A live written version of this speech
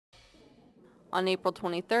On April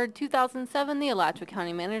 23, 2007, the Alachua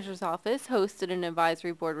County Manager's Office hosted an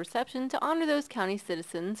advisory board reception to honor those county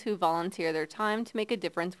citizens who volunteer their time to make a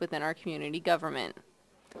difference within our community government.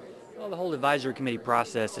 Well, the whole advisory committee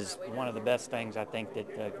process is one of the best things I think that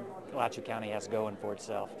Alachua County has going for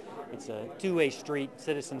itself. It's a two-way street.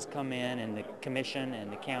 Citizens come in and the commission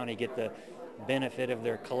and the county get the benefit of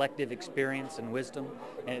their collective experience and wisdom,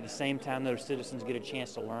 and at the same time those citizens get a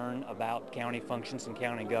chance to learn about county functions and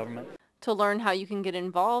county government. To learn how you can get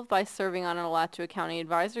involved by serving on an Alachua County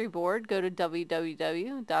Advisory Board, go to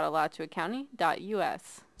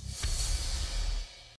www.alachuacounty.us.